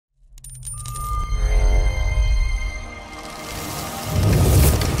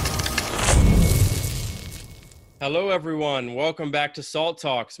Hello, everyone. Welcome back to SALT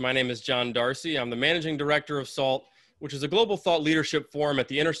Talks. My name is John Darcy. I'm the managing director of SALT, which is a global thought leadership forum at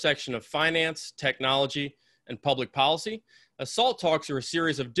the intersection of finance, technology, and public policy. SALT Talks are a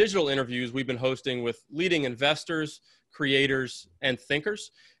series of digital interviews we've been hosting with leading investors, creators, and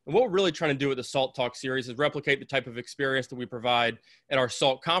thinkers. And what we're really trying to do with the SALT Talk series is replicate the type of experience that we provide at our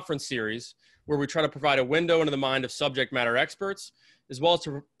SALT conference series, where we try to provide a window into the mind of subject matter experts, as well as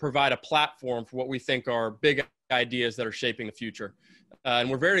to provide a platform for what we think are big ideas that are shaping the future. And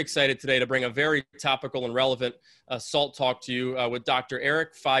we're very excited today to bring a very topical and relevant SALT Talk to you with Dr.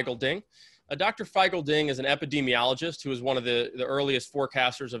 Eric Feigl-Ding. Dr. Feigl-Ding is an epidemiologist who is one of the earliest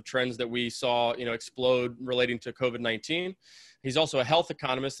forecasters of trends that we saw explode relating to COVID-19. He's also a health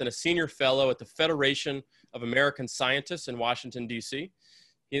economist and a senior fellow at the Federation of American Scientists in Washington, D.C.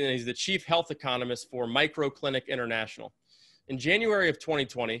 He's the chief health economist for MicroClinic International. In January of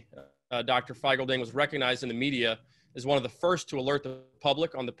 2020, Dr. Feigl-Ding was recognized in the media as one of the first to alert the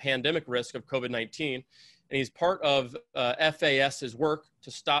public on the pandemic risk of COVID-19. And he's part of FAS's work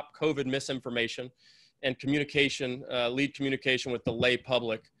to stop COVID misinformation and lead communication with the lay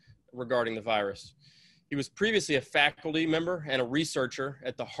public regarding the virus. He was previously a faculty member and a researcher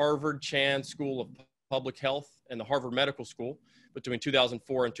at the Harvard Chan School of Public Health and the Harvard Medical School between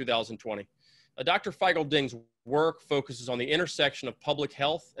 2004 and 2020. Dr. Feigl-Ding's work focuses on the intersection of public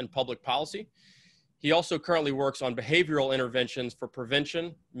health and public policy. He also currently works on behavioral interventions for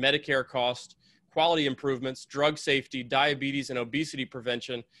prevention, Medicare cost, quality improvements, drug safety, diabetes and obesity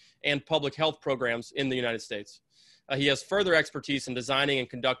prevention, and public health programs in the United States. He has further expertise in designing and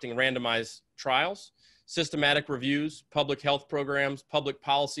conducting randomized trials, systematic reviews, public health programs, public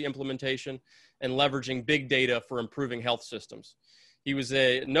policy implementation, and leveraging big data for improving health systems. He was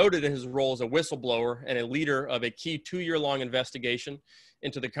noted in his role as a whistleblower and a leader of a key 2-year-long investigation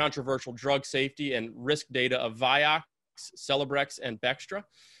into the controversial drug safety and risk data of Vioxx, Celebrex, and Bextra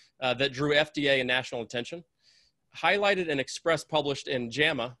that drew FDA and national attention. Highlighted and express published in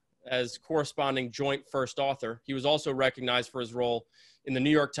JAMA as corresponding joint first author, he was also recognized for his role in the New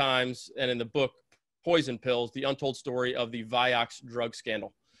York Times and in the book Poison Pills, The Untold Story of the Vioxx Drug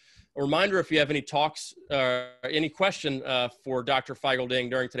Scandal. A reminder, if you have any question for Dr. Feigl-Ding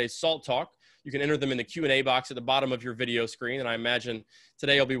during today's SALT Talk, you can enter them in the Q&A box at the bottom of your video screen. And I imagine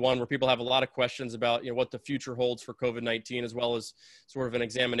today will be one where people have a lot of questions about what the future holds for COVID-19, as well as sort of an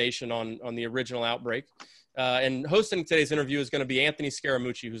examination on the original outbreak. And hosting today's interview is going to be Anthony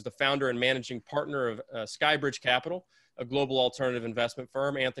Scaramucci, who's the founder and managing partner of Skybridge Capital, a global alternative investment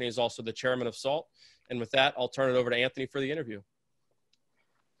firm. Anthony is also the chairman of SALT. And with that, I'll turn it over to Anthony for the interview.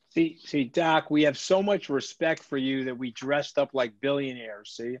 See, Doc, we have so much respect for you that we dressed up like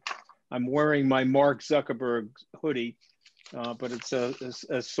billionaires. See, I'm wearing my Mark Zuckerberg hoodie, but it's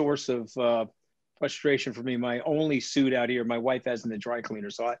a source of frustration for me. My only suit out here, my wife has in the dry cleaner,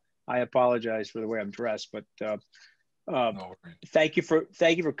 so I apologize for the way I'm dressed. But No thank you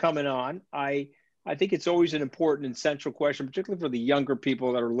for coming on. I think it's always an important and central question, particularly for the younger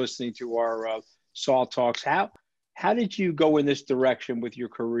people that are listening to our SALT Talks. How did you go in this direction with your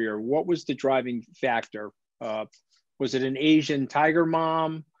career? What was the driving factor? Was it an Asian tiger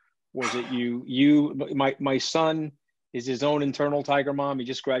mom? Was it you? My son is his own internal tiger mom. He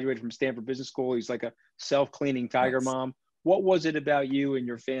just graduated from Stanford Business School. He's like a self-cleaning tiger mom. What was it about you and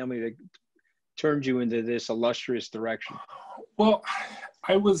your family that turned you into this illustrious direction? Well,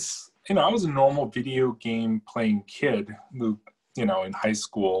 I was a normal video game playing kid who, in high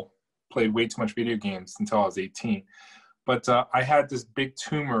school, played way too much video games until I was 18. But I had this big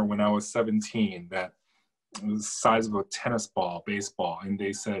tumor when I was 17 that was the size of a tennis ball, baseball. And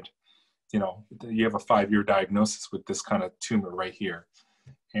they said, you have a 5-year diagnosis with this kind of tumor right here.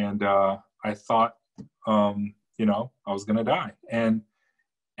 And I thought, I was going to die. And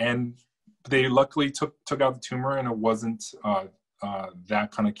they luckily took out the tumor, and it wasn't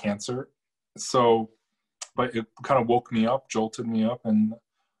that kind of cancer. So, but it kind of woke me up, jolted me up, and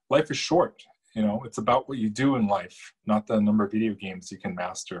life is short. It's about what you do in life, not the number of video games you can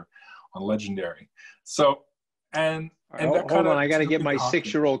master on Legendary. So, and hold on, I got to get my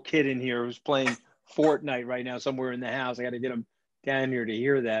 6-year-old kid in here who's playing Fortnite right now somewhere in the house. I got to get him down here to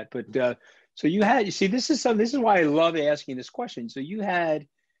hear that. But so this is why I love asking this question. So you had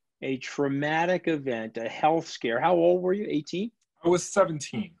a traumatic event, a health scare. How old were you? 18? I was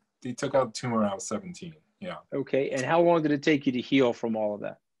 17. They took out the tumor when I was 17. Yeah. Okay. And how long did it take you to heal from all of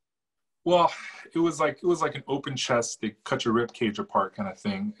that? Well, it was like an open chest. They cut your rib cage apart kind of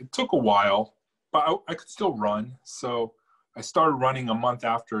thing. It took a while, but I could still run. So I started running a month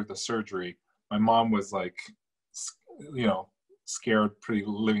after the surgery. My mom was like, scared pretty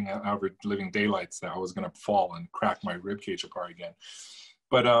living daylights that I was going to fall and crack my rib cage apart again.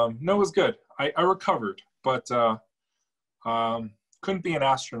 But no, it was good. I recovered, but couldn't be an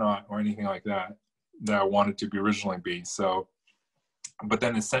astronaut or anything like that I wanted to be originally be. So, but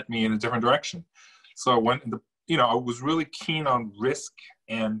then it sent me in a different direction. So I went into, I was really keen on risk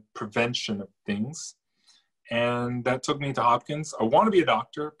and prevention of things. And that took me to Hopkins. I want to be a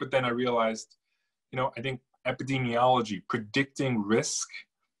doctor, but then I realized, I think epidemiology, predicting risk,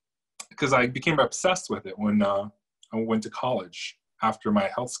 because I became obsessed with it when I went to college after my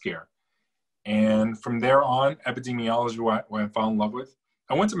health scare. And from there on, epidemiology, what I fell in love with.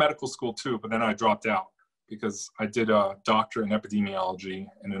 I went to medical school too, but then I dropped out because I did a doctorate in epidemiology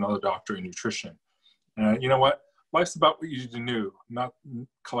and another doctorate in nutrition. And you know what? Life's about what you do, not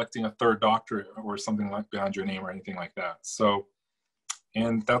collecting a third doctorate or something like behind your name or anything like that. So,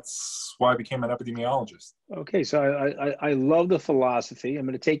 and that's why I became an epidemiologist. Okay, so I love the philosophy. I'm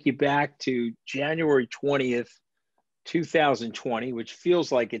going to take you back to January 20th, 2020, which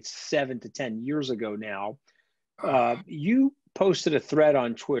feels like it's 7 to 10 years ago now. You posted a thread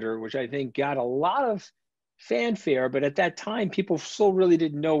on Twitter, which I think got a lot of fanfare, but at that time, people still really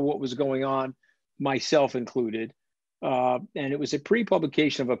didn't know what was going on, myself included. And it was a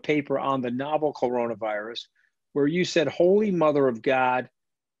pre-publication of a paper on the novel coronavirus, where you said, "Holy Mother of God,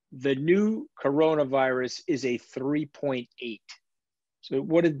 the new coronavirus is a 3.8." So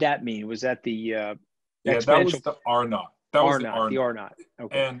what did that mean? Was that the yeah, that was the R naught. That was the R naught.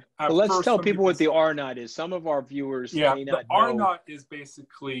 Okay. And so let's tell people what the R naught is. Some of our viewers may not know. The R naught is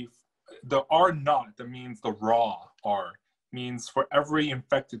basically the R naught. That means the raw R means for every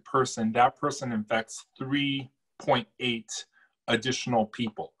infected person, that person infects 3.8 additional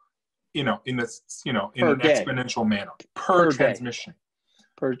people. In an exponential manner per transmission.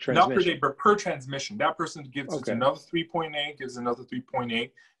 Per transmission. Not per day, but per transmission. That person gives it another 3.8, gives another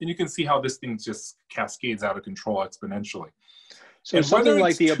 3.8, and you can see how this thing just cascades out of control exponentially. So and something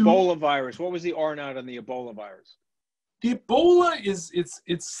like the Ebola virus. What was the R naught on the Ebola virus? The Ebola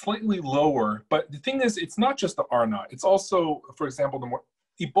it's slightly lower, but the thing is, it's not just the R naught. It's also, for example,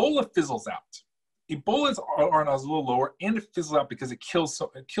 Ebola fizzles out. Ebola's R naught is a little lower, and it fizzles out because it kills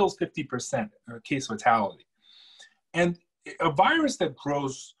 50% case fatality. And a virus that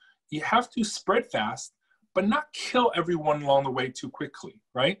grows, you have to spread fast, but not kill everyone along the way too quickly,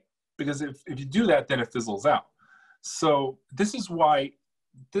 right? Because if you do that, then it fizzles out. So this is why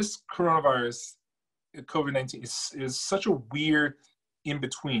this coronavirus, COVID-19, is such a weird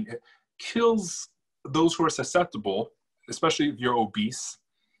in-between. It kills those who are susceptible, especially if you're obese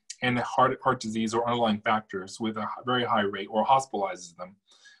and heart disease or underlying factors with a very high rate, or hospitalizes them.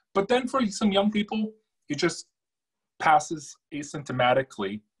 But then for some young people, it just passes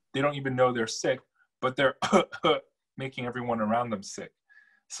asymptomatically. They don't even know they're sick, but they're making everyone around them sick.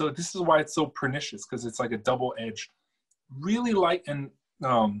 So this is why it's so pernicious, because it's like a double-edged, really light and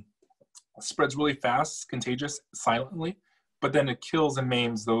spreads really fast, contagious silently, but then it kills and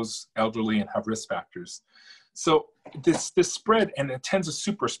maims those elderly and have risk factors. So this spread, and it tends to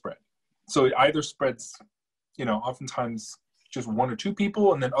super spread. So it either spreads, oftentimes just 1 or 2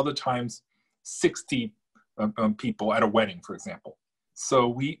 people, and then other times 60 people at a wedding, for example. So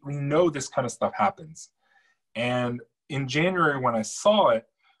we know this kind of stuff happens. And in January, when I saw it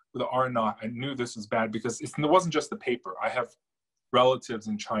with the R naught, I knew this was bad, because it wasn't just the paper. I have relatives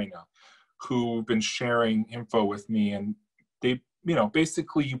in China who've been sharing info with me, and they,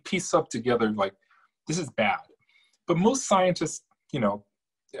 basically you piece up together like, this is bad. But most scientists,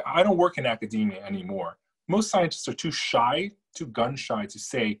 I don't work in academia anymore. Most scientists are too gun shy to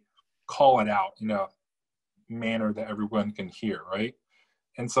say, call it out in a manner that everyone can hear, right?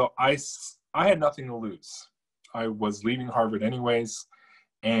 And so I had nothing to lose. I was leaving Harvard anyways,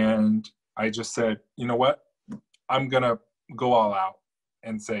 and I just said, you know what? I'm going to go all out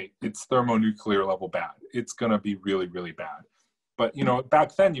and say it's thermonuclear level bad. It's going to be really, really bad. But,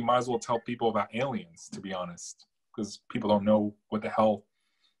 back then you might as well tell people about aliens, to be honest, because people don't know what the hell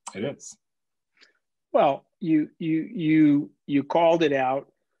it is. Well, you called it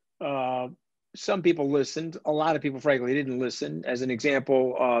out. Some people listened. A lot of people, frankly, didn't listen. As an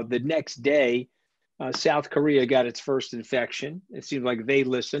example, the next day, South Korea got its first infection. It seemed like they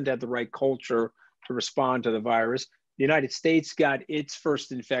listened, had the right culture to respond to the virus. The United States got its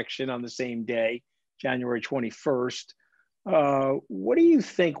first infection on the same day, January 21st. What do you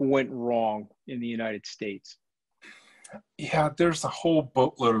think went wrong in the United States? Yeah, there's a whole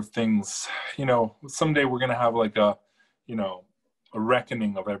boatload of things. Someday we're going to have like a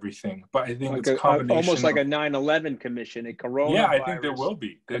reckoning of everything. But I think like it's a combination. Almost like a 9/11 commission, a coronavirus. Yeah, I think there will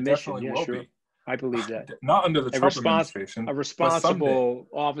be. There definitely will be. I believe that. Not under the Trump administration. A responsible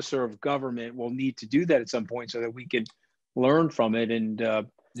officer of government will need to do that at some point so that we can learn from it and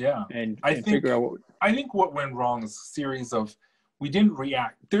figure out what. I think what went wrong is a series of, we didn't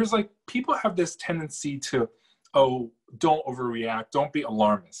react. There's like, people have this tendency to, oh, don't overreact, don't be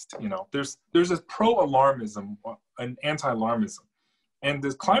alarmist. You know, there's this pro-alarmism and anti-alarmism. And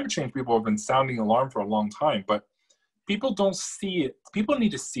the climate change people have been sounding alarm for a long time, but people don't see it. People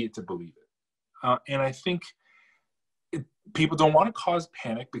need to see it to believe it. And I think people don't want to cause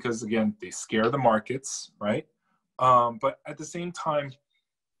panic because, again, they scare the markets, right? But at the same time,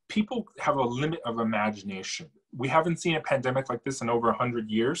 people have a limit of imagination. We haven't seen a pandemic like this in over 100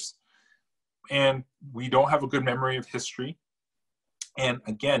 years. And we don't have a good memory of history. And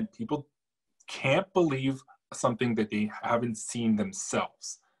again, people can't believe something that they haven't seen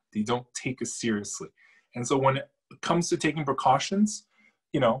themselves. They don't take it seriously. And so when it comes to taking precautions,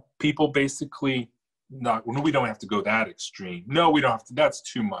 you know, people basically no, we don't have to go that extreme. No, we don't have to, that's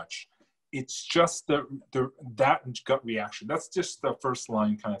too much. It's just that gut reaction. That's just the first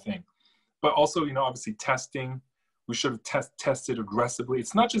line kind of thing. But also, you know, obviously testing, we should have tested aggressively.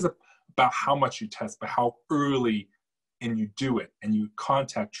 It's not just about how much you test, but how early and you do it and you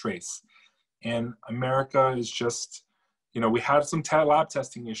contact trace. And America is just, you know, we had some lab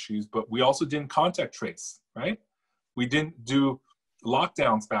testing issues, but we also didn't contact trace, right? We didn't do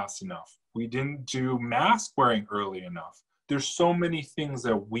lockdowns fast enough. We didn't do mask wearing early enough. There's so many things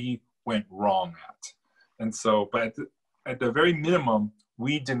that we went wrong at. And so, but at the very minimum,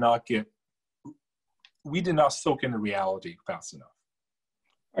 we did not soak into reality fast enough.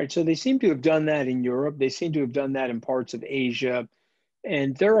 All right, so they seem to have done that in Europe. They seem to have done that in parts of Asia,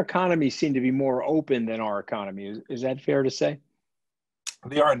 and their economies seem to be more open than our economy. Is that fair to say?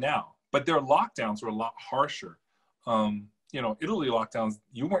 They are now, but their lockdowns were a lot harsher. You know, Italy lockdowns,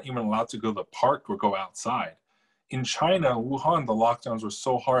 you weren't even allowed to go to the park or go outside. In China, Wuhan, the lockdowns were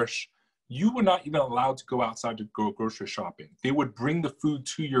so harsh, you were not even allowed to go outside to go grocery shopping. They would bring the food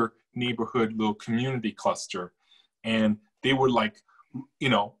to your neighborhood little community cluster, and they would, like, you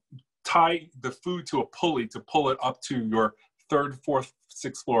know, tie the food to a pulley to pull it up to your 3rd, 4th,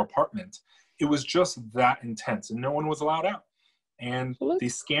 6th floor apartment. It was just that intense, and no one was allowed out. And they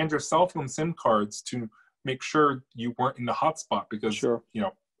scanned your cell phone SIM cards to make sure you weren't in the hotspot because, you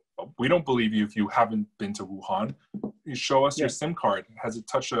know, we don't believe you if you haven't been to Wuhan. You show us your SIM card. Has it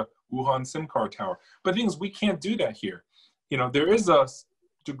touched a Wuhan SIM card tower? But the thing is, we can't do that here. You know, there is a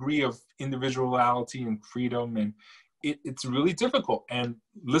degree of individuality and freedom, and it's really difficult. And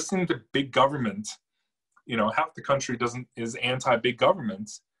listening to big government, you know, half the country is anti-big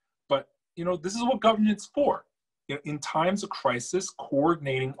government, but, you know, this is what government's for. You know, in times of crisis,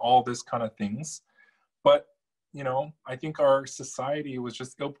 coordinating all this kind of things. But, you know, I think our society was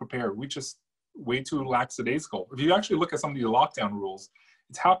just ill-prepared. We just way too lackadaisical. If you actually look at some of the lockdown rules,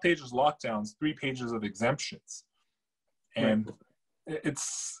 it's half pages lockdowns, 3 pages of exemptions. And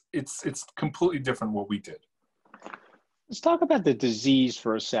it's completely different what we did. Let's talk about the disease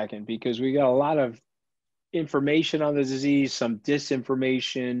for a second, because we got a lot of information on the disease, some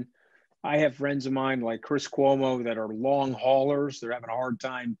disinformation. I have friends of mine like Chris Cuomo that are long haulers. They're having a hard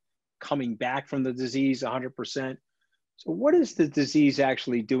time coming back from the disease 100%. So what is the disease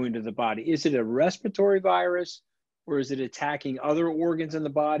actually doing to the body? Is it a respiratory virus, or is it attacking other organs in the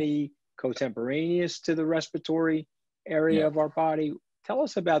body contemporaneous to the respiratory area of our body? Tell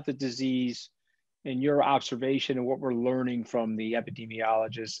us about the disease and your observation and what we're learning from the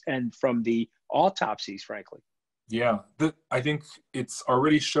epidemiologists and from the autopsies, frankly. Yeah, I think it's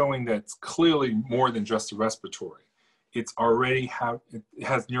already showing that it's clearly more than just a respiratory. It's already it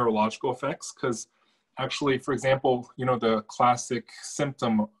has neurological effects, because actually, for example, you know, the classic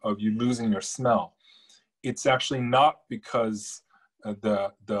symptom of you losing your smell, it's actually not because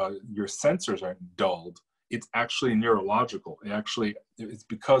your sensors are dulled. It's actually neurological. It's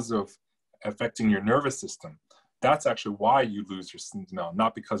because of affecting your nervous system. That's actually why you lose your smell,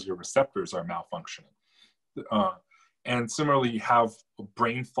 not because your receptors are malfunctioning. And similarly, you have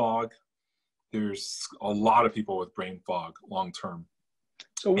brain fog. There's a lot of people with brain fog long term.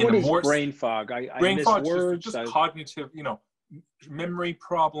 So what is brain fog? Brain fog is just cognitive, you know, memory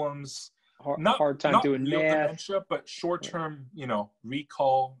problems, hard time doing math, dementia, but short term, you know,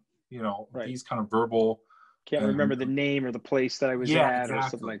 recall, you know, these kind of verbal. Can't remember the name or the place that I was at or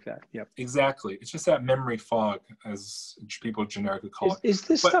something like that. Yep. Exactly. It's just that memory fog, as people generically call it. Is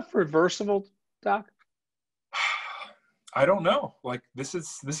this stuff reversible, Doc? I don't know. Like, this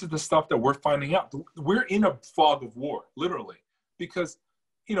is the stuff that we're finding out. We're in a fog of war, literally, because,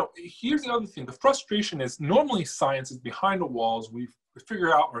 you know, here's the other thing. The frustration is normally science is behind the walls. We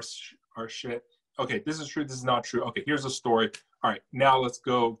figure out our shit. Okay, this is true, this is not true. Okay, here's a story. All right, now let's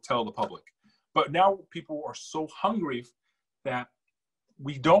go tell the public. But now people are so hungry that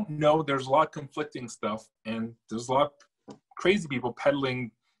we don't know. There's a lot of conflicting stuff, and there's a lot of crazy people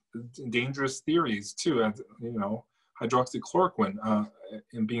peddling dangerous theories too. And, you know, hydroxychloroquine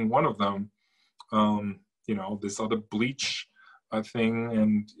and being one of them. You know, this other bleach thing,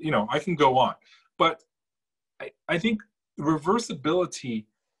 and, you know, I can go on. But I think reversibility,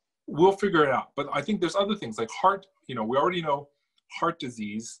 we'll figure it out. But I think there's other things like heart, you know, we already know heart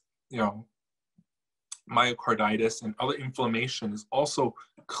disease, you know, myocarditis and other inflammation is also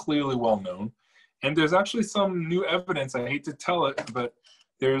clearly well known. And there's actually some new evidence, I hate to tell it, but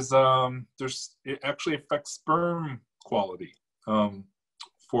there's it actually affects sperm quality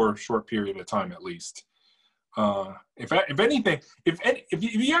for a short period of time at least. If anything, if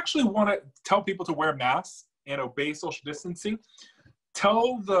you actually want to tell people to wear masks and obey social distancing,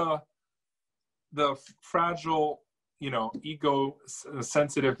 tell the fragile, you know,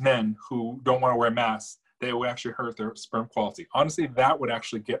 ego-sensitive men who don't want to wear masks, they will actually hurt their sperm quality. Honestly, that would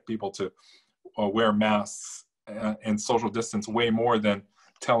actually get people to wear masks and social distance way more than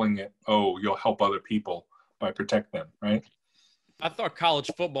telling it, oh, you'll help other people by protect them, right? I thought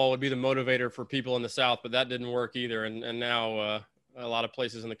college football would be the motivator for people in the South, but that didn't work either. And now a lot of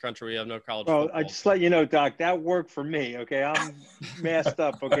places in the country, we have no college football. I just let you know, Doc, that worked for me. Okay, I'm masked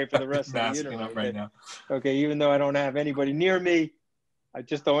up. Okay, for the rest of the Masking universe. up right now. Okay, even though I don't have anybody near me, I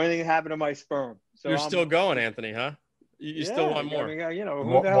just don't want anything happen to my sperm. So you're still going, Anthony, huh? You still want more? I mean, you know, who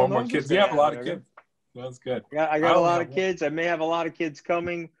more, the hell more knows kids. what's You gonna have a lot of happen, kids. That's good. I got a lot of kids. I may have a lot of kids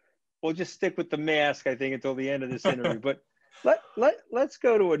coming. We'll just stick with the mask, I think, until the end of this interview. But let's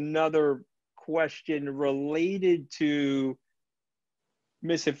go to another question related to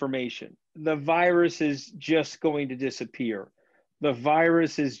misinformation. The virus is just going to disappear. The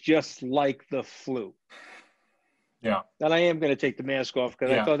virus is just like the flu. Yeah. And I am going to take the mask off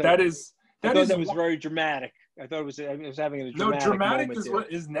because I thought that was very dramatic. I thought it was having a dramatic dramatic is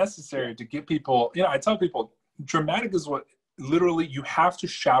what is necessary to get people, you know, I tell people dramatic is what literally you have to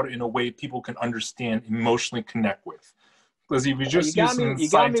shout it in a way people can understand, emotionally connect with. Because if you just use some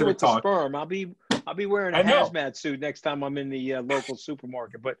scientific talk, the sperm. I'll be wearing a hazmat suit next time I'm in the local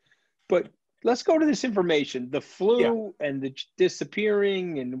supermarket. But let's go to this information: the flu and the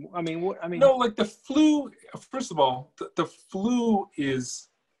disappearing. And I mean, no, like the flu. First of all, the flu is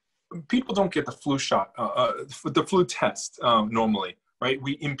people don't get the flu shot, the flu test normally, right?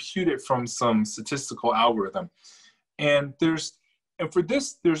 We impute it from some statistical algorithm, and for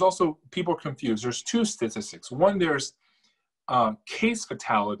this, there's also people are confused. There's two statistics. One, there's case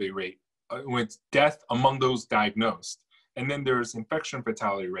fatality rate with death among those diagnosed. And then there's infection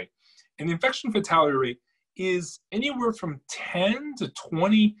fatality rate. And the infection fatality rate is anywhere from 10 to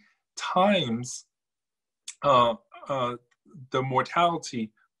 20 times the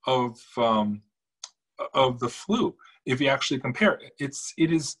mortality of the flu. If you actually compare it,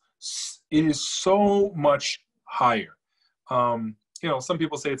 it is so much higher. You know, some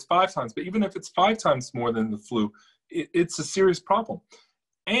people say it's 5 times, but even if it's 5 times more than the flu, it's a serious problem.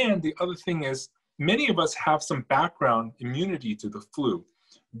 And the other thing is, many of us have some background immunity to the flu.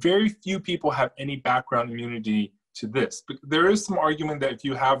 Very few people have any background immunity to this. But there is some argument that if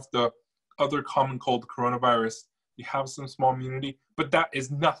you have the other common cold, coronavirus, you have some small immunity, but that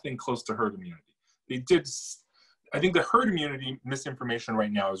is nothing close to herd immunity. I think the herd immunity misinformation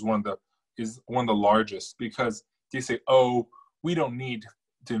right now is one of the largest, because they say, oh, we don't need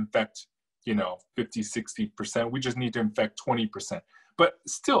to infect, 50, 60%. We just need to infect 20%. But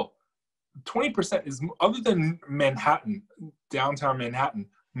still, 20% is, other than Manhattan, downtown Manhattan,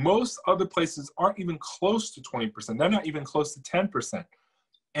 most other places aren't even close to 20%. They're not even close to 10%.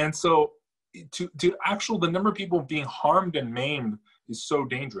 And so the number of people being harmed and maimed is so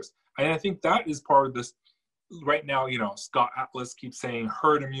dangerous. And I think that is part of this right now. Scott Atlas keeps saying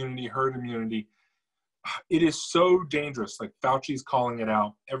herd immunity, herd immunity. It is so dangerous. Like Fauci's calling it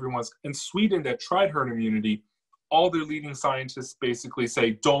out. In Sweden that tried herd immunity, all their leading scientists basically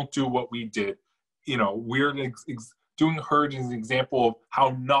say, don't do what we did. We're doing herd as an example of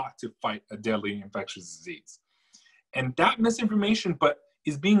how not to fight a deadly infectious disease. And that misinformation, but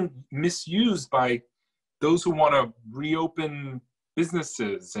is being misused by those who want to reopen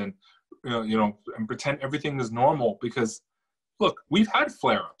businesses and, and pretend everything is normal. Because look, we've had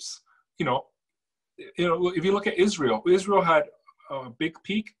flare-ups. If you look at Israel had a big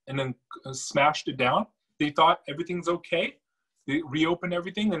peak and then smashed it down. They thought everything's okay. They reopened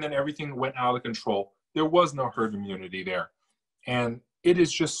everything, and then everything went out of control. There was no herd immunity there. And it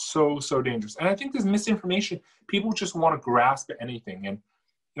is just so, so dangerous. And I think this misinformation, people just want to grasp at anything. And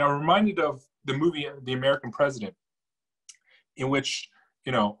you know, I'm reminded of the movie The American President, in which,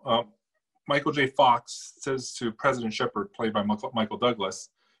 you know, Michael J. Fox says to President Shepard, played by Michael Douglas,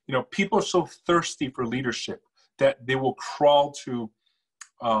 you know, people are so thirsty for leadership that they will crawl to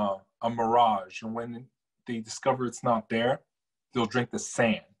a mirage, and when they discover it's not there, they'll drink the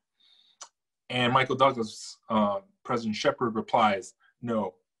sand. And Michael Douglas, President Shepard, replies,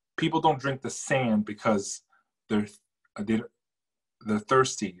 no, people don't drink the sand because they're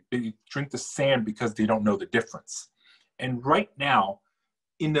thirsty. They drink the sand because they don't know the difference. And right now,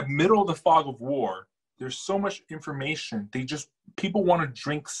 in the middle of the fog of war, there's so much information. People want to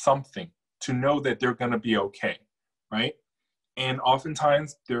drink something to know that they're going to be okay, right? And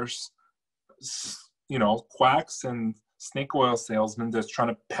oftentimes there's, you know, quacks and snake oil salesmen that's trying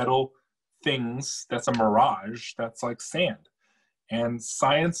to peddle things that's a mirage, that's like sand. And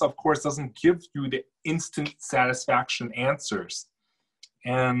science, of course, doesn't give you the instant satisfaction answers.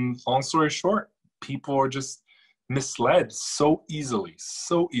 And long story short, people are just misled so easily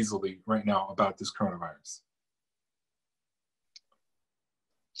right now about this coronavirus.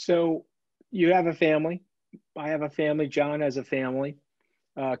 So you have a family. I have a family. John has a family.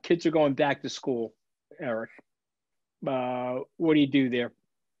 Kids are going back to school, Eric. What do you do there?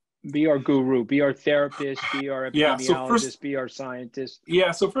 Be our guru, be our therapist, be our epidemiologist, be our scientist.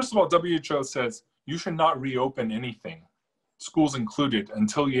 Yeah, so first of all, WHO says you should not reopen anything, schools included,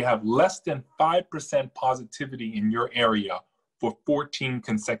 until you have less than 5% positivity in your area for 14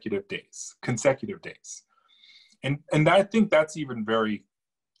 consecutive days. And I think that's even very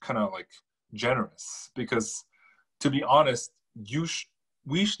kind of like generous, because to be honest,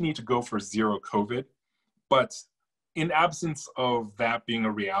 we need to go for zero COVID. But in absence of that being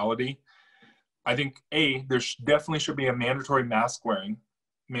a reality, I think there definitely should be a mandatory mask wearing.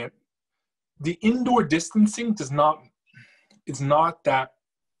 The indoor distancing is not that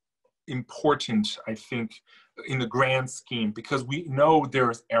important, I think, in the grand scheme, because we know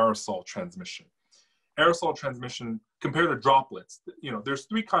there's aerosol transmission. Aerosol transmission compared to droplets, you know, there's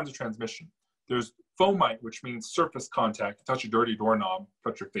three kinds of transmission. There's fomite, which means surface contact, touch a dirty doorknob,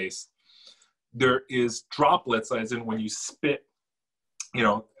 touch your face. There is droplets, as in when you spit, you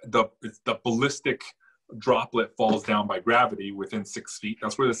know, the ballistic droplet falls down by gravity within 6 feet.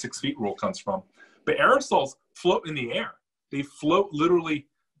 That's where the 6 feet rule comes from. But aerosols float in the air. They float literally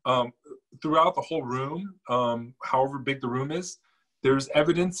throughout the whole room, however big the room is. There's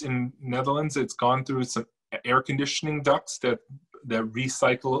evidence in Netherlands it's gone through some air conditioning ducts that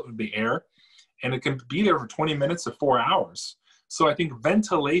recycle the air, and it can be there for 20 minutes to 4 hours. So I think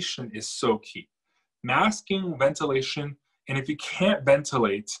ventilation is so key. Masking, ventilation, and if you can't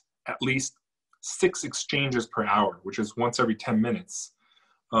ventilate, at least 6 exchanges per hour, which is once every 10 minutes.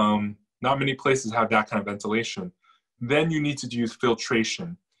 Not many places have that kind of ventilation. Then you need to use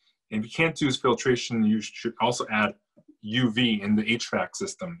filtration. And if you can't use filtration, you should also add UV in the HVAC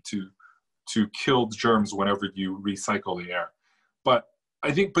system to kill germs whenever you recycle the air. But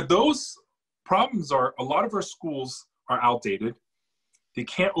those problems are, a lot of our schools are outdated. They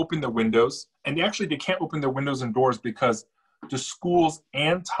can't open their windows, and they can't open their windows and doors because the school's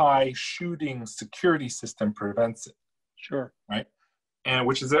anti-shooting security system prevents it. Sure. Right? And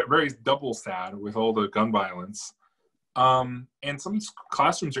which is very double sad with all the gun violence. And some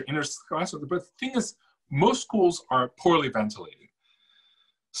classrooms are inner classrooms, but the thing is, most schools are poorly ventilated.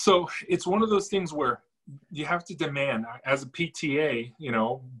 So it's one of those things where you have to demand, as a PTA, you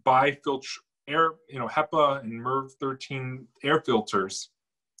know, buy air, you know, HEPA and MERV 13 air filters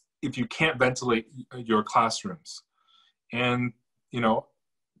if you can't ventilate your classrooms. And, you know,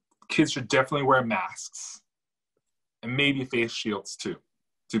 kids should definitely wear masks and maybe face shields too,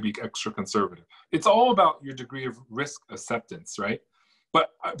 to be extra conservative. It's all about your degree of risk acceptance, right?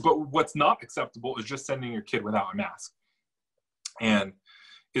 But what's not acceptable is just sending your kid without a mask. And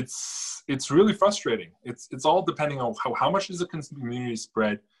it's really frustrating. It's all depending on how much is the community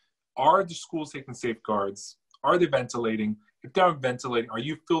spread. Are the schools taking safeguards? Are they ventilating? If they're ventilating, are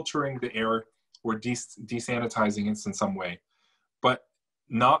you filtering the air or desanitizing it in some way? But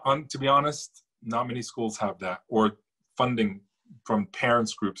to be honest, not many schools have that, or funding from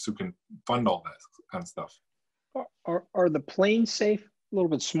parents groups who can fund all that kind of stuff. Are the planes safe? A little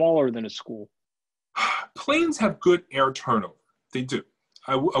bit smaller than a school. Planes have good air turnover. They do.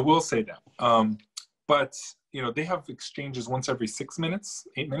 I will say that. But you know, they have exchanges once every 6 minutes,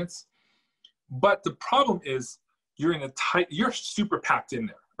 8 minutes. But the problem is you're super packed in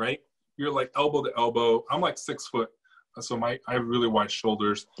there, right? You're like elbow to elbow. I'm like 6 foot, so I have really wide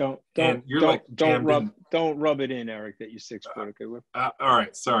shoulders. Don't rub it in, Eric, that you're 6 foot. Okay. All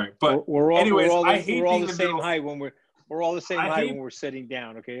right, sorry, but we're all anyways, the I hate same height when We're all the same height when we're sitting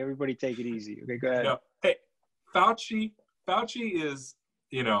down. Okay, everybody take it easy. Okay, go ahead. No, hey, Fauci is,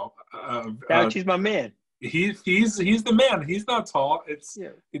 Fauci's my man. He's the man. He's not tall. It's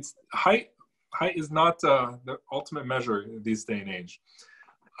height. Height is not the ultimate measure these day and age.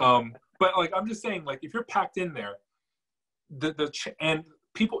 But like I'm just saying, like if you're packed in there, and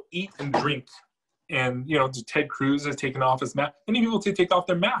people eat and drink, and Ted Cruz has taken off his mask. Many people take off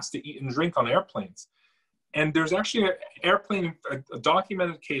their masks to eat and drink on airplanes. And there's actually a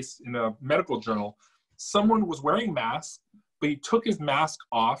documented case in a medical journal. Someone was wearing a mask, but he took his mask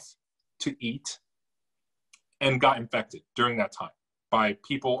off to eat and got infected during that time by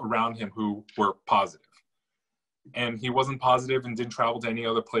people around him who were positive. And he wasn't positive and didn't travel to any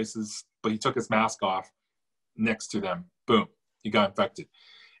other places, but he took his mask off next to them. Boom, he got infected.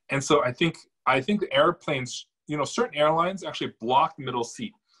 And so I think the airplanes, certain airlines actually block the middle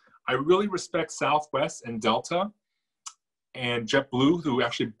seat. I really respect Southwest and Delta and JetBlue, who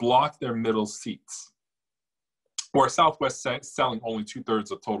actually block their middle seats. Or Southwest selling only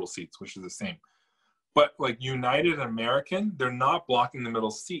 2/3 of total seats, which is the same. But like United and American, they're not blocking the middle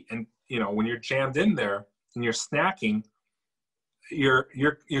seat. And when you're jammed in there and you're snacking, you're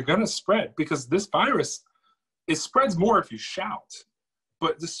gonna spread, because this virus, it spreads more if you shout.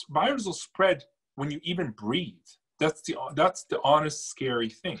 But this virus will spread when you even breathe. That's the honest,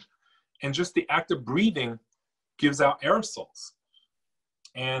 scary thing. And just the act of breathing gives out aerosols.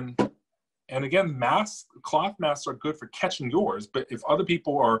 And again, cloth masks are good for catching yours, but if other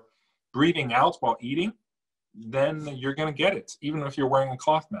people are breathing out while eating, then you're going to get it, even if you're wearing a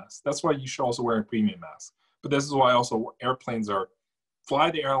cloth mask. That's why you should also wear a premium mask. But this is why also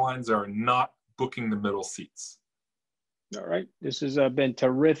the airlines are not booking the middle seats. All right. This has been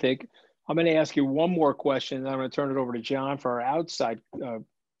terrific. I'm going to ask you one more question, and I'm going to turn it over to John for our outside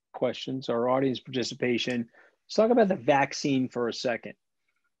questions, our audience participation. Let's talk about the vaccine for a second.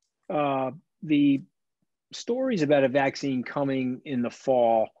 The stories about a vaccine coming in the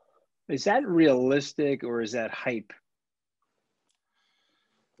fall, is that realistic or is that hype?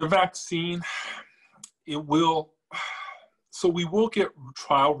 The vaccine, we will get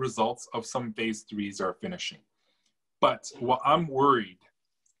trial results of some phase 3s are finishing. But what I'm worried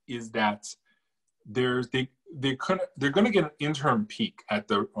is that they're going to get an interim peak at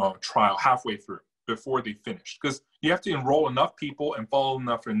the trial halfway through before they finish, because you have to enroll enough people and follow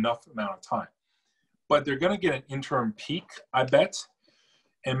enough amount of time. But they're going to get an interim peak, I bet.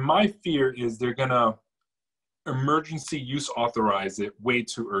 And my fear is they're going to emergency use authorize it way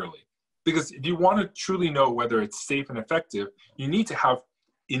too early. Because if you want to truly know whether it's safe and effective, you need to have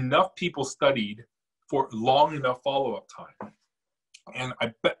enough people studied for long enough follow-up time.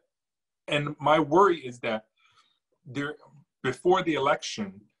 And my worry is that before the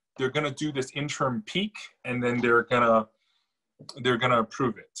election, they're going to do this interim peak, and then they're going to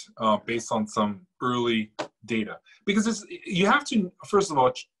approve it based on some early data. Because you have to, first of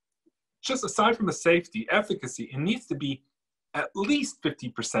all, just aside from the safety, efficacy, it needs to be at least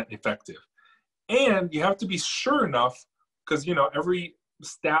 50% effective. And you have to be sure enough, because every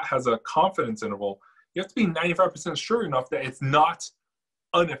stat has a confidence interval. You have to be 95% sure enough that it's not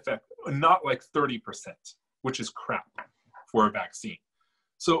ineffective, not like 30%, which is crap for a vaccine.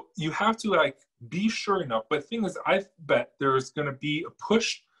 So you have to be sure enough. But the thing is, I bet there is going to be a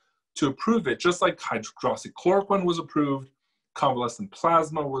push to approve it, just like hydroxychloroquine was approved, convalescent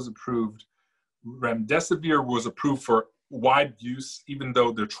plasma was approved, remdesivir was approved for wide use, even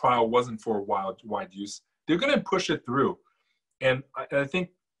though the trial wasn't for wide use. They're going to push it through. And I think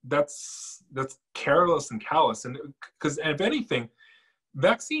that's careless and callous. And because if anything,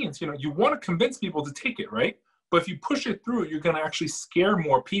 vaccines, you want to convince people to take it, right? But if you push it through, you're going to actually scare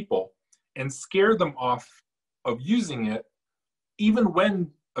more people and scare them off of using it, even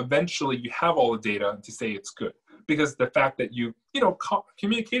when eventually you have all the data to say it's good. Because the fact that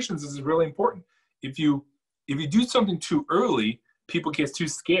communications is really important. If you do something too early, people get too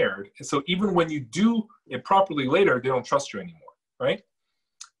scared. And so even when you do it properly later, they don't trust you anymore, right?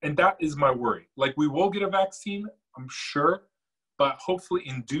 And that is my worry. We will get a vaccine, I'm sure, but hopefully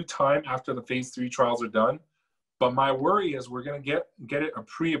in due time after the phase 3 trials are done. But my worry is we're going to get it a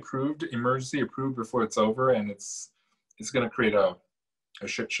pre-approved, emergency approved before it's over, and it's going to create a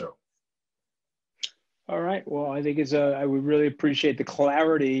shit show. All right. Well, I think I would really appreciate the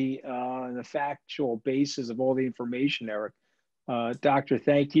clarity and the factual basis of all the information, Eric. Doctor,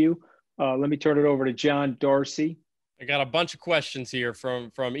 thank you. Let me turn it over to John Darcy. I got a bunch of questions here from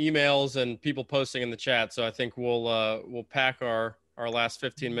emails and people posting in the chat, so I think we'll pack our last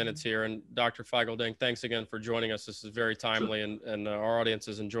 15 minutes here. And Dr. Feigelding, thanks again for joining us. This is very timely, and our audience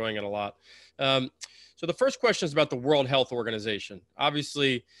is enjoying it a lot. So the first question is about the World Health Organization.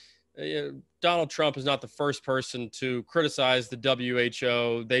 Obviously, Donald Trump is not the first person to criticize the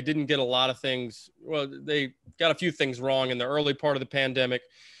WHO. They didn't get a lot of things. Well, they got a few things wrong in the early part of the pandemic.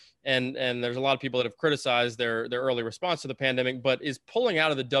 And there's a lot of people that have criticized their early response to the pandemic, but is pulling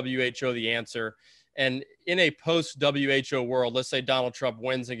out of the WHO the answer? And in a post-WHO world, let's say Donald Trump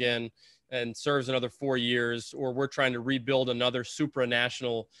wins again and serves another 4 years, or we're trying to rebuild another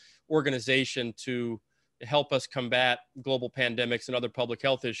supranational organization to help us combat global pandemics and other public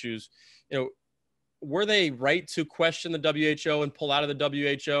health issues. Were they right to question the WHO and pull out of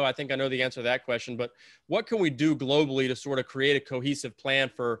the WHO? I think I know the answer to that question, but what can we do globally to sort of create a cohesive plan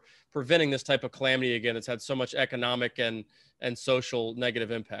for preventing this type of calamity again that's had so much economic and social negative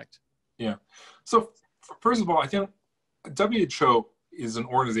impact? Yeah. So first of all, I think WHO is an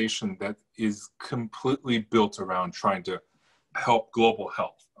organization that is completely built around trying to help global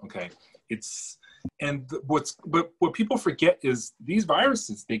health. Okay. What people forget is these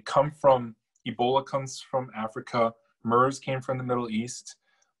viruses, they come from, Ebola comes from Africa, MERS came from the Middle East.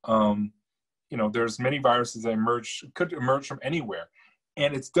 There's many viruses that could emerge from anywhere.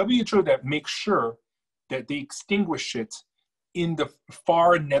 And it's WHO that makes sure that they extinguish it in the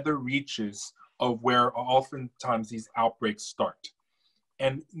far nether reaches of where oftentimes these outbreaks start.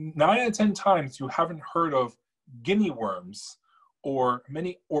 And 9 out of 10 times you haven't heard of guinea worms or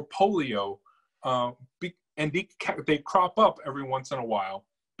polio, and they crop up every once in a while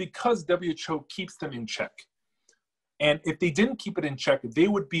because WHO keeps them in check. And if they didn't keep it in check, they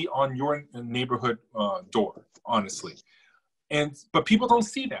would be on your neighborhood door, honestly. But people don't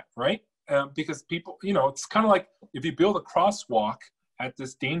see that, right? Because people, it's kind of like if you build a crosswalk at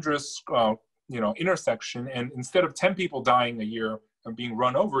this dangerous, intersection, and instead of 10 people dying a year and being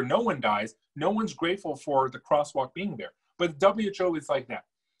run over, no one dies. No one's grateful for the crosswalk being there. But WHO is like that.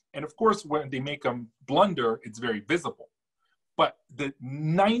 And of course, when they make a blunder, it's very visible. But the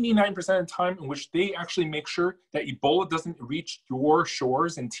 99% of the time in which they actually make sure that Ebola doesn't reach your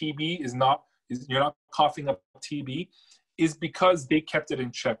shores and TB you're not coughing up TB, is because they kept it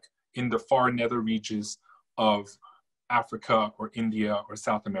in check in the far nether reaches of Africa or India or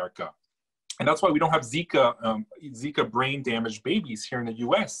South America. And that's why we don't have Zika brain damaged babies here in the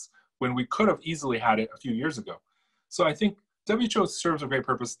US when we could have easily had it a few years ago. So I think WHO serves a great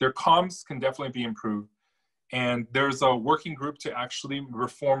purpose. Their comms can definitely be improved. And there's a working group to actually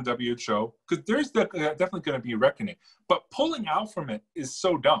reform WHO, because there's definitely going to be a reckoning. But pulling out from it is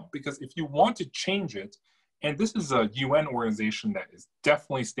so dumb, because if you want to change it, and this is a UN organization that is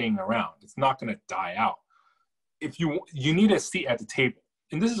definitely staying around, it's not going to die out. If you need a seat at the table.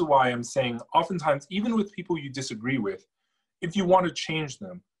 And this is why I'm saying oftentimes, even with people you disagree with, if you want to change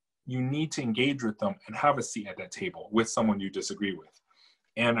them, you need to engage with them and have a seat at that table with someone you disagree with.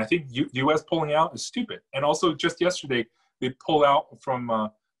 And I think U.S. pulling out is stupid. And also just yesterday, they pulled out from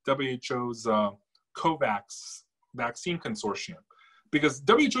WHO's COVAX vaccine consortium, because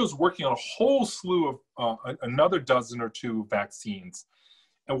WHO is working on a whole slew of another dozen or two vaccines.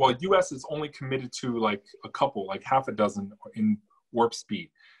 And while U.S. is only committed to like a couple, like half a dozen in warp speed.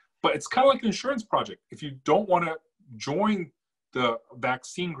 But it's kind of like an insurance project. If you don't want to join the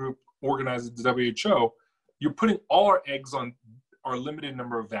vaccine group organized at the WHO, you're putting all our eggs on our limited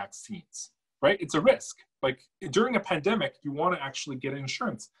number of vaccines, right? It's a risk. Like during a pandemic, you want to actually get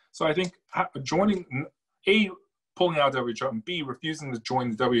insurance. So I think joining, pulling out WHO, and B, refusing to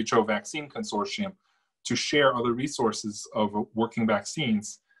join the WHO vaccine consortium to share other resources of working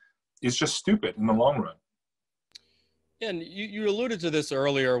vaccines is just stupid in the long run. And you alluded to this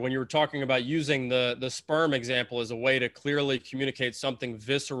earlier when you were talking about using the sperm example as a way to clearly communicate something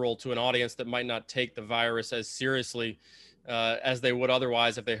visceral to an audience that might not take the virus as seriously as they would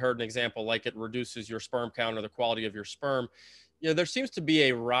otherwise if they heard an example like it reduces your sperm count or the quality of your sperm. There seems to be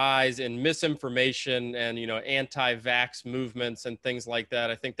a rise in misinformation and, anti-vax movements and things like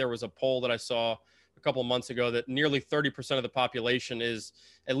that. I think there was a poll that I saw a couple of months ago that nearly 30% of the population is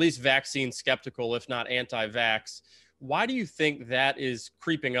at least vaccine skeptical, if not anti-vax. Why do you think that is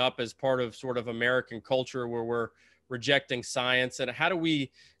creeping up as part of sort of American culture where we're rejecting science? And how do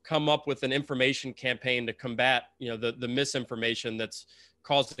we come up with an information campaign to combat, the misinformation that's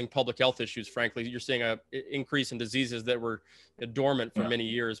causing public health issues? Frankly, you're seeing an increase in diseases that were dormant for many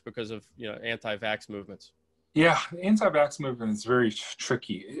years because of, anti-vax movements. Yeah, the anti-vax movement is very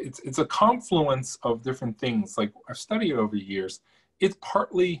tricky. It's a confluence of different things. Like I've studied over the years. It's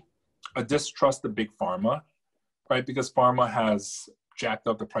partly a distrust of big pharma, right? Because pharma has jacked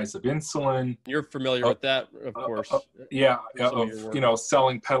up the price of insulin. You're familiar with that, of course.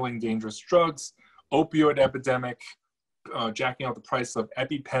 Selling, peddling dangerous drugs, opioid epidemic, jacking up the price of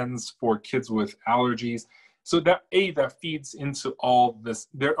EpiPens for kids with allergies. So that feeds into all this.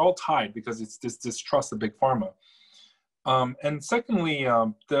 They're all tied because it's this distrust of big pharma. And secondly,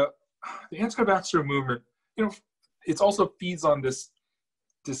 the anti-vaxxer movement, it also feeds on this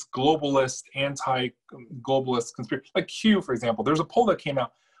globalist, anti-globalist conspiracy. Like Q, for example, there's a poll that came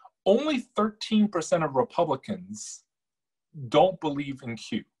out. Only 13% of Republicans don't believe in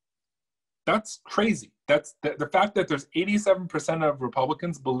Q. That's crazy. That's the fact that there's 87% of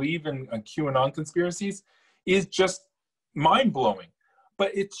Republicans believe in QAnon conspiracies is just mind-blowing.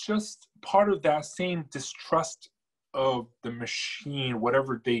 But it's just part of that same distrust of the machine,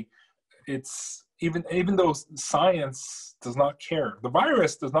 it's even though science does not care. The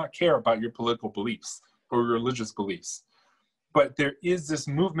virus does not care about your political beliefs or religious beliefs. But there is this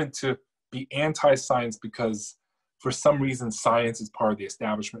movement to be anti-science because for some reason science is part of the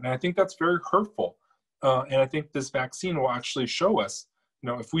establishment. And I think that's very hurtful. And I think this vaccine will actually show us,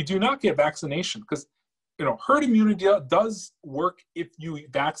 if we do not get vaccination, because herd immunity does work if you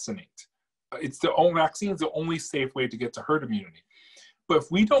vaccinate. Vaccine is the only safe way to get to herd immunity. But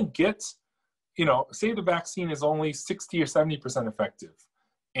if we don't get, say the vaccine is only 60 or 70% effective,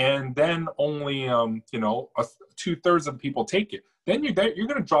 and then only 2/3 of people take it, then you're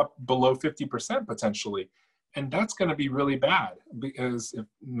going to drop below 50% potentially, and that's going to be really bad, because if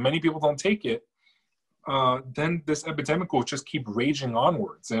many people don't take it, then this epidemic will just keep raging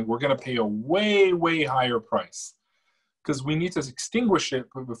onwards, and we're going to pay a way, way higher price, because we need to extinguish it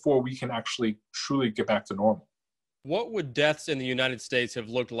before we can actually truly get back to normal. What would deaths in the United States have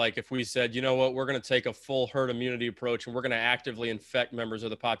looked like if we said, you know what, we're going to take a full herd immunity approach and we're going to actively infect members of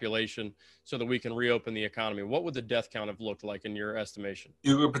the population so that we can reopen the economy? What would the death count have looked like in your estimation?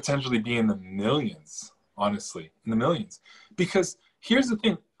 It would potentially be in the millions, honestly, in the millions. Because here's the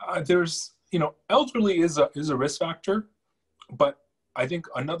thing, there's, elderly is a risk factor, but I think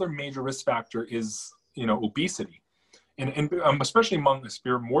another major risk factor is, obesity. And especially among if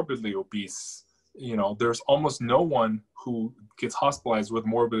you're morbidly obese, there's almost no one who gets hospitalized with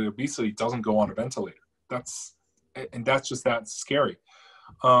morbid obesity doesn't go on a ventilator. That's just that scary.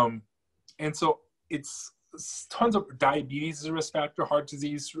 And so it's tons of diabetes is a risk factor, heart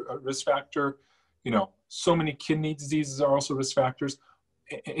disease risk factor. So many kidney diseases are also risk factors,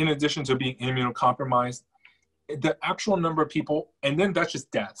 in addition to being immunocompromised. The actual number of people, and then that's just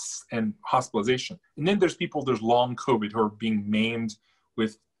deaths and hospitalization. And then there's long COVID who are being maimed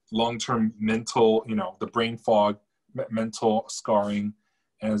with long-term mental, the brain fog, mental scarring,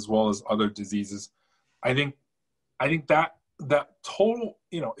 as well as other diseases. I think that total,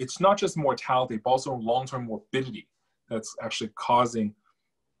 it's not just mortality, but also long-term morbidity that's actually causing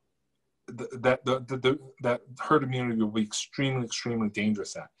that herd immunity will be extremely, extremely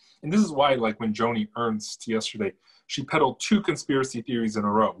dangerous at. And this is why, like when Joni Ernst yesterday, she peddled 2 conspiracy theories in a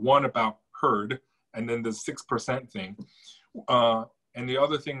row. One about herd, and then the 6% thing. And the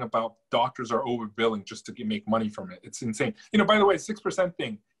other thing about doctors are overbilling just to make money from it. It's insane. By the way, 6%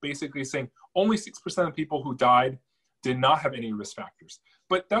 thing, basically saying only 6% of people who died did not have any risk factors.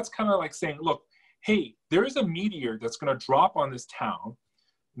 But that's kind of like saying, look, hey, there is a meteor that's going to drop on this town.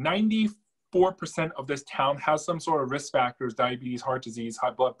 94% of this town has some sort of risk factors, diabetes, heart disease,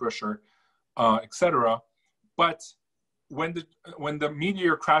 high blood pressure, etc. But when the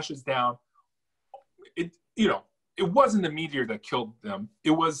meteor crashes down, it wasn't the meteor that killed them.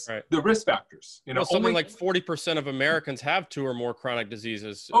 It was the risk factors. Something like 40% of Americans have 2 or more chronic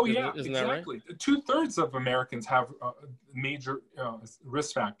diseases. Oh yeah, isn't exactly. That right? 2/3 of Americans have major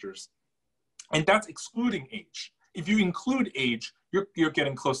risk factors, and that's excluding age. If you include age, you're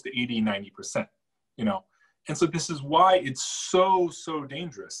getting close to 80, 90%. And so this is why it's so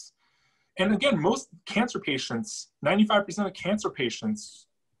dangerous. And again, most cancer patients, 95% of cancer patients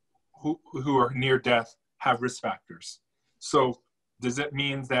who are near death have risk factors. So does it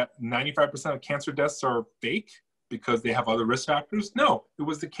mean that 95% of cancer deaths are fake because they have other risk factors? No, it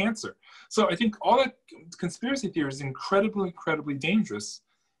was the cancer. So I think all that conspiracy theory is incredibly, incredibly dangerous.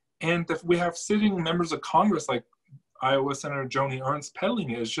 And if we have sitting members of Congress like Iowa Senator Joni Ernst peddling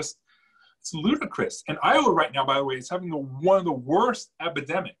it, it's ludicrous. And Iowa right now, by the way, is having one of the worst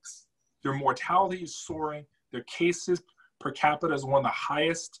epidemics. Their mortality is soaring. Their cases per capita is one of the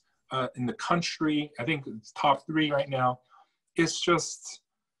highest in the country. I think it's top 3 right now. It's just,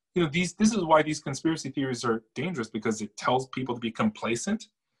 this is why these conspiracy theories are dangerous, because it tells people to be complacent.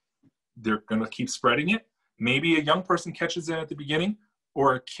 They're going to keep spreading it. Maybe a young person catches it at the beginning,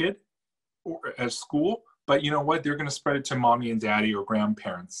 or a kid, or at school. But you know what? They're going to spread it to mommy and daddy or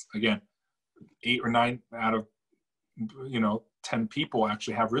grandparents. Again, 8 or 9 out of 10 people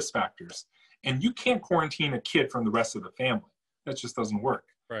actually have risk factors. And you can't quarantine a kid from the rest of the family. That just doesn't work.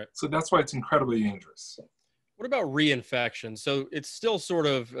 Right. So that's why it's incredibly dangerous. What about reinfection? So it's still sort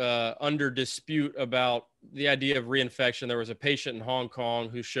of under dispute about the idea of reinfection. There was a patient in Hong Kong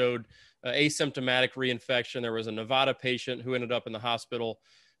who showed asymptomatic reinfection. There was a Nevada patient who ended up in the hospital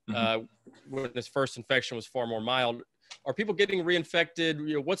when his first infection was far more mild. Are people getting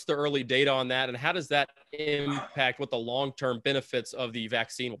reinfected? What's the early data on that? And how does that impact what the long-term benefits of the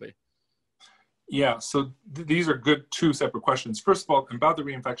vaccine will be? Yeah, so these are good two separate questions. First of all, about the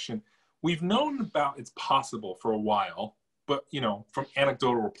reinfection, we've known about it's possible for a while, but from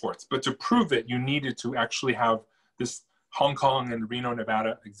anecdotal reports. But to prove it, you needed to actually have this Hong Kong and Reno,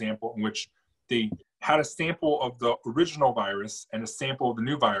 Nevada example in which they had a sample of the original virus and a sample of the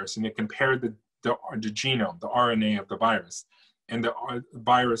new virus, and they compared the genome, the RNA of the virus, and the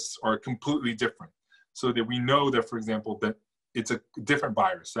virus are completely different. So that we know that, for example, that it's a different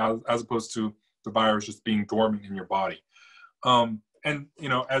virus as opposed to the virus just being dormant in your body. And,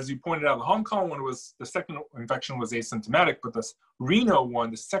 as you pointed out, the Hong Kong one the second infection was asymptomatic, but the Reno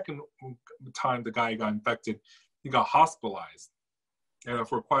one, the second time the guy got infected, he got hospitalized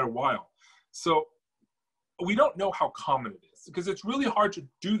for quite a while. So we don't know how common it is because it's really hard to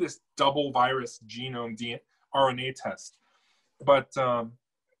do this double virus genome RNA test. But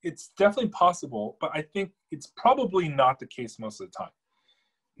it's definitely possible, but I think it's probably not the case most of the time.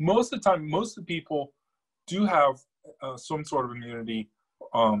 Most of the time, most of the people do have some sort of immunity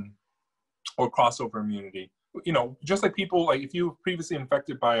or crossover immunity. Just like people, like if you were previously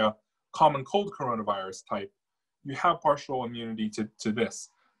infected by a common cold coronavirus type, you have partial immunity to this.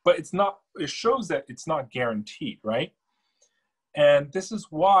 But it shows that it's not guaranteed, right? And this is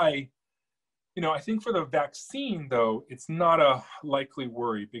why, I think for the vaccine, though, it's not a likely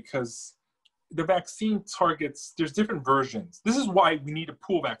worry because the vaccine targets, there's different versions. This is why we need to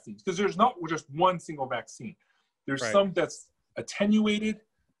pool vaccines because there's not just one single vaccine. There's some that's attenuated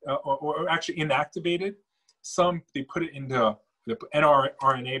or actually inactivated. Some, they put it into the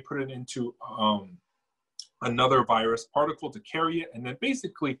mRNA, put it into another virus particle to carry it. And then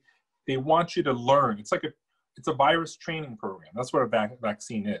basically they want you to learn. It's a virus training program. That's what a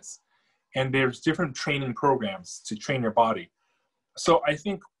vaccine is. And there's different training programs to train your body. So I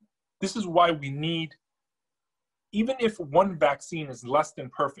think this is why we need, even if one vaccine is less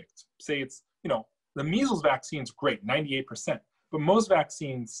than perfect, say it's, the measles vaccine is great, 98%, but most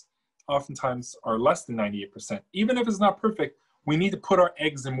vaccines oftentimes are less than 98%. Even if it's not perfect, we need to put our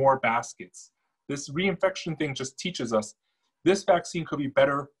eggs in more baskets. This reinfection thing just teaches us this vaccine could be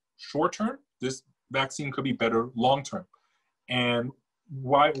better short-term, this vaccine could be better long-term. And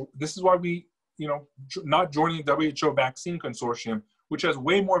this is why we, not joining the WHO vaccine consortium, which has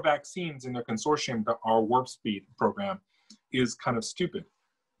way more vaccines in their consortium than our Warp Speed program, is kind of stupid.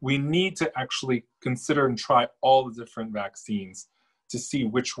 We need to actually consider and try all the different vaccines to see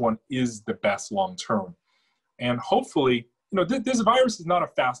which one is the best long-term. And hopefully, this virus is not a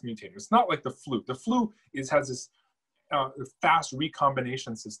fast mutator. It's not like the flu. The flu has this fast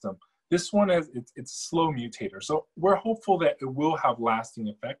recombination system. This one it's slow mutator. So we're hopeful that it will have lasting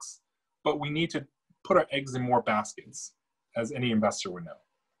effects, but we need to put our eggs in more baskets, as any investor would know.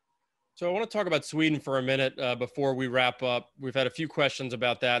 So I want to talk about Sweden for a minute before we wrap up. We've had a few questions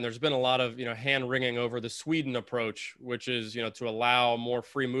about that, and there's been a lot of hand-wringing over the Sweden approach, which is to allow more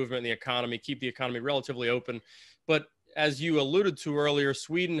free movement in the economy, keep the economy relatively open. But as you alluded to earlier,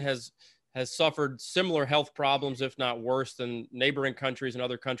 Sweden has suffered similar health problems, if not worse, than neighboring countries and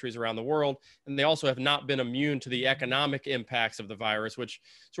other countries around the world. And they also have not been immune to the economic impacts of the virus, which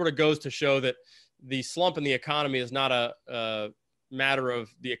sort of goes to show that the slump in the economy is not a matter of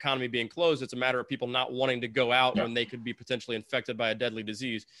the economy being closed. It's a matter of people not wanting to go out when they could be potentially infected by a deadly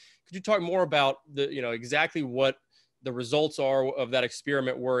disease. Could you talk more about exactly what the results are of that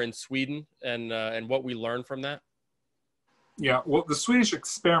experiment were in Sweden and what we learned from that? Yeah, well, the Swedish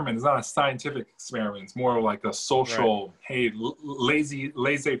experiment is not a scientific experiment. It's more like a social,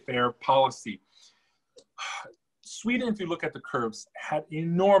 laissez-faire policy. Sweden, if you look at the curves, had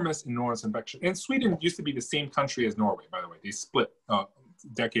enormous infection. And Sweden used to be the same country as Norway, by the way. They split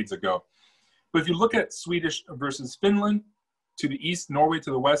decades ago. But if you look at Swedish versus Finland, to the east, Norway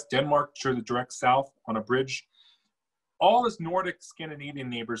to the west, Denmark to the direct south on a bridge, all its Nordic Scandinavian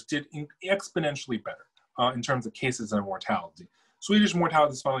neighbors did exponentially better in terms of cases and mortality. Swedish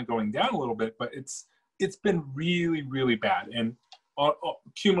mortality is finally going down a little bit, but it's been really, really bad and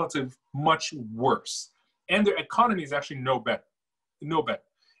cumulative, much worse. And their economy is actually no better.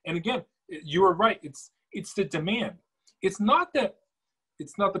 And again, you are right. It's the demand. It's not the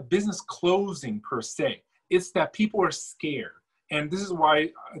business closing per se. It's that people are scared. And this is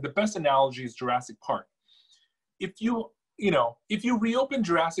why the best analogy is Jurassic Park. If you reopen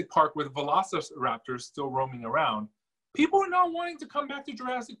Jurassic Park with velociraptors still roaming around, people are not wanting to come back to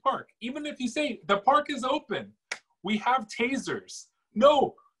Jurassic Park. Even if you say the park is open, we have tasers.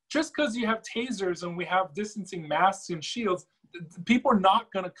 No, just because you have tasers and we have distancing masks and shields, people are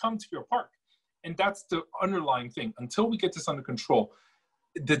not going to come to your park. And that's the underlying thing. Until we get this under control,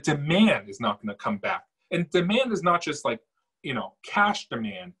 the demand is not going to come back. And demand is not just like, cash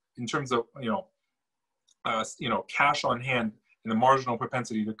demand in terms of, cash on hand and the marginal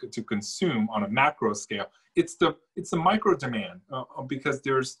propensity to consume on a macro scale. It's the micro demand because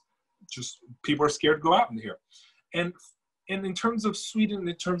there's just people are scared to go out in here. And in terms of Sweden,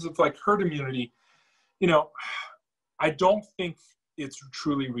 in terms of like herd immunity, I don't think it's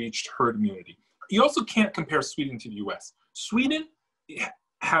truly reached herd immunity. You also can't compare Sweden to the US. Sweden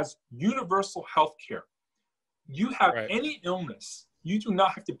has universal health care. You have any illness, you do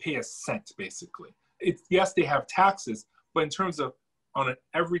not have to pay a cent, basically. Yes, they have taxes, but in terms of on an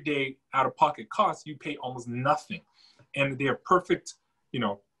everyday out-of-pocket cost, you pay almost nothing. And they have perfect,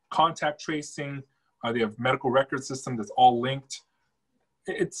 contact tracing. They have medical record system that's all linked.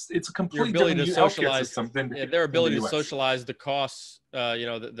 It's a completely different healthcare system than their ability to socialize the costs,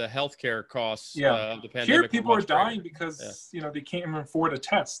 the healthcare costs of the pandemic. Here, people are dying because they can't even afford a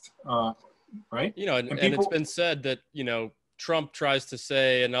test, right? And it's been said that Trump tries to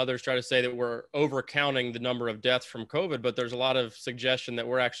say, and others try to say, that we're overcounting the number of deaths from COVID, but there's a lot of suggestion that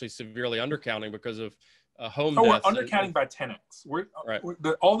we're actually severely undercounting because of home deaths. We're undercounting by 10x.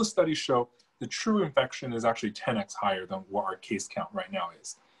 All the studies show the true infection is actually 10x higher than what our case count right now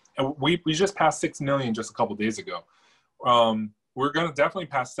is. And we just passed 6 million just a couple of days ago. We're going to definitely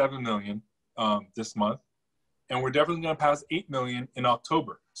pass 7 million this month. And we're definitely going to pass 8 million in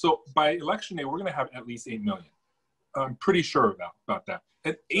October. So by election day, we're going to have at least 8 million. I'm pretty sure about that.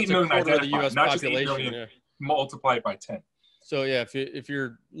 And 8 million identified, the US not population, just 8 million multiplied by 10. So yeah, if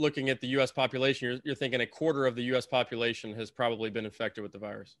you're looking at the U.S. population, you're thinking a quarter of the U.S. population has probably been infected with the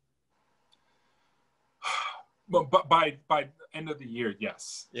virus. But by end of the year,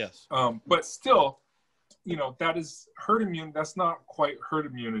 yes. Yes. But still, that is herd immunity. That's not quite herd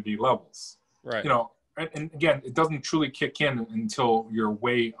immunity levels. Right. And again, it doesn't truly kick in until you're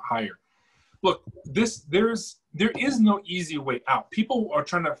way higher. Look, there is no easy way out. People are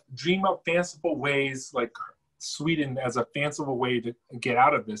trying to dream up fanciful ways, like Sweden as a fanciful way to get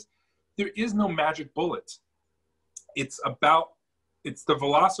out of this. There is no magic bullet. It's the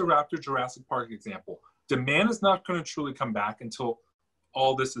Velociraptor Jurassic Park example. Demand is not going to truly come back until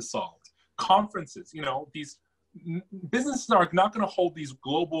all this is solved. Conferences, these businesses are not going to hold these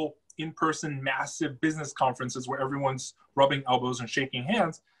global in-person massive business conferences where everyone's rubbing elbows and shaking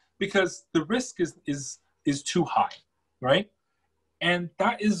hands because the risk is too high, right? And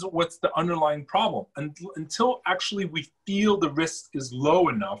that is what's the underlying problem. Until actually we feel the risk is low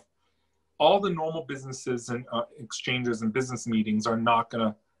enough, all the normal businesses and exchanges and business meetings are not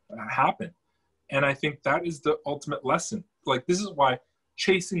going to happen. And I think that is the ultimate lesson. Like, this is why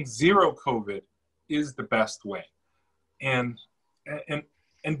chasing zero COVID is the best way. And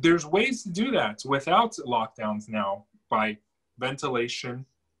there's ways to do that without lockdowns now, by ventilation,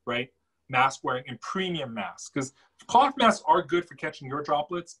 right? Mask wearing and premium masks. Because cloth masks are good for catching your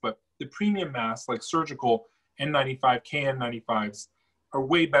droplets, but the premium masks, like surgical N95, KN95s, are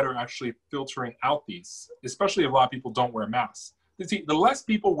way better actually filtering out these, especially if a lot of people don't wear masks. See, the less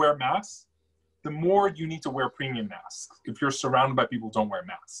people wear masks, the more you need to wear premium masks if you're surrounded by people who don't wear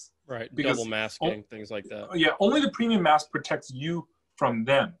masks. Right, because double masking, things like that. Yeah, only the premium mask protects you from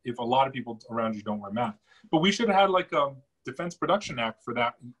them if a lot of people around you don't wear masks. But we should have had like a Defense Production Act for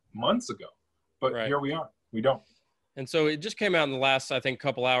that months ago. But Here we are. We don't. And so it just came out in the last, I think,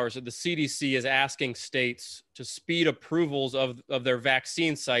 couple hours that the CDC is asking states to speed approvals of their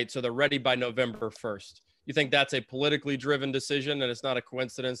vaccine sites so they're ready by November 1st. You think that's a politically driven decision and it's not a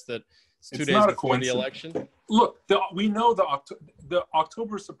coincidence that it's 2 days before the election? Look, we know the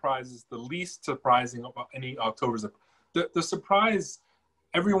October surprise is the least surprising of any October. The surprise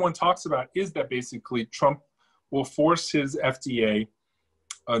everyone talks about is that basically Trump will force his FDA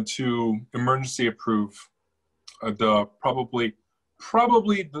to emergency approve probably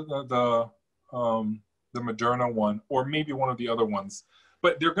the Moderna one, or maybe one of the other ones,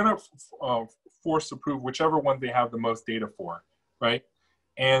 but they're going to force approve whichever one they have the most data for, right?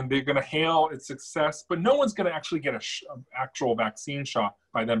 And they're going to hail its success, but no one's going to actually get an actual vaccine shot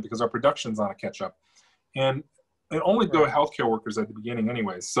by then because our production's on a catch up, and only go to healthcare workers at the beginning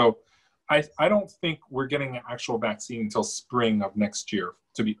anyways. So I don't think we're getting an actual vaccine until spring of next year,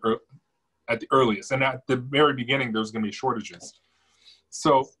 to be at the earliest. And at the very beginning, there's going to be shortages.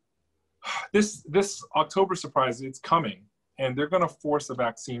 So this October surprise, it's coming, and they're going to force a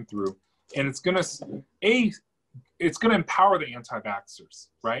vaccine through, and it's going to empower the anti-vaxxers,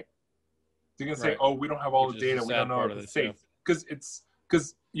 right? They're going to say, oh, we don't have all the data, we don't know if it's safe. Because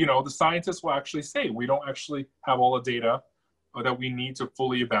the scientists will actually say, we don't actually have all the data that we need to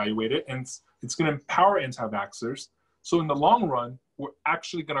fully evaluate it, and it's going to empower anti-vaxxers. So in the long run, we're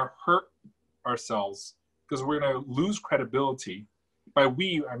actually going to hurt ourselves because we're going to lose credibility. By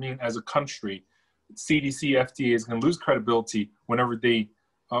we, I mean as a country. CDC, FDA is going to lose credibility whenever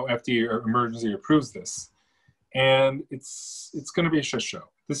FDA or emergency approves this. And it's going to be a shit show.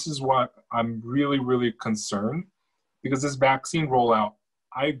 This is what I'm really, really concerned, because this vaccine rollout,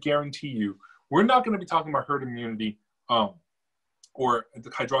 I guarantee you, we're not going to be talking about herd immunity or the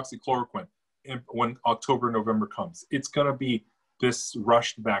hydroxychloroquine when October, November comes. It's going to be this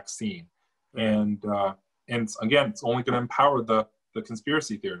rushed vaccine. And again, it's only going to empower the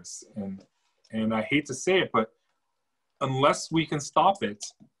conspiracy theorists. And I hate to say it, but unless we can stop it,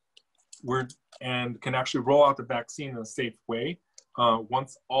 and can actually roll out the vaccine in a safe way,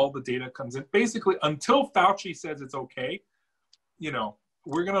 once all the data comes in, basically until Fauci says it's okay,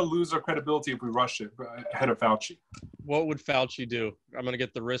 we're going to lose our credibility if we rush it ahead of Fauci. What would Fauci do? I'm going to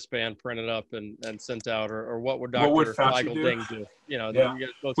get the wristband printed up and sent out, or what would Dr. Feigl-Ding do? Yeah.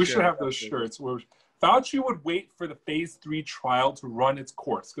 We should have those shirts. Fauci would wait for the phase 3 trial to run its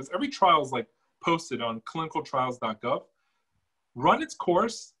course, because every trial is posted on clinicaltrials.gov. Run its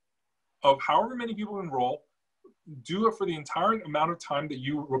course of however many people enroll, do it for the entire amount of time that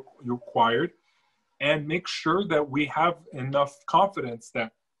you required, and make sure that we have enough confidence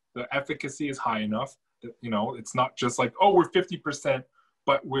that the efficacy is high enough that, it's not just we're 50%,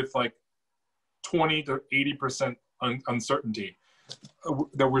 but with 20 to 80% uncertainty.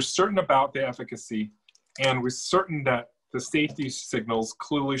 That we're certain about the efficacy, and we're certain that the safety signals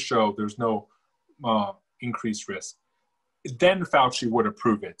clearly show there's no increased risk. Then Fauci would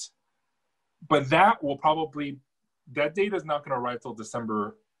approve it. But that data is not going to arrive till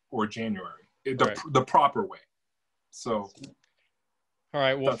December or January, the proper way. So. All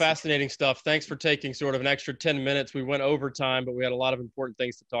right. Well, fascinating stuff. Thanks for taking sort of an extra 10 minutes. We went over time, but we had a lot of important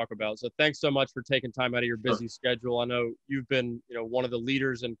things to talk about. So thanks so much for taking time out of your busy schedule. I know you've been, one of the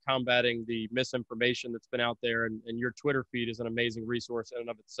leaders in combating the misinformation that's been out there, and your Twitter feed is an amazing resource in and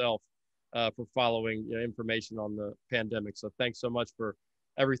of itself for following information on the pandemic. So thanks so much for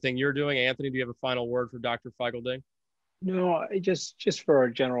everything you're doing. Anthony, do you have a final word for Dr. Feigl-Ding? No, just for our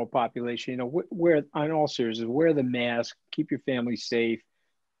general population, wear, on all seriousness, wear the mask, keep your family safe,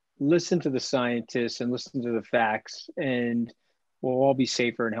 listen to the scientists and listen to the facts, and we'll all be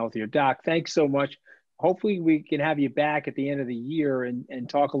safer and healthier. Doc, thanks so much. Hopefully we can have you back at the end of the year and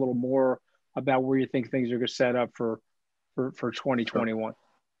talk a little more about where you think things are going to set up for 2021.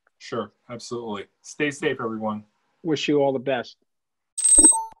 Sure, absolutely. Stay safe, everyone. Wish you all the best.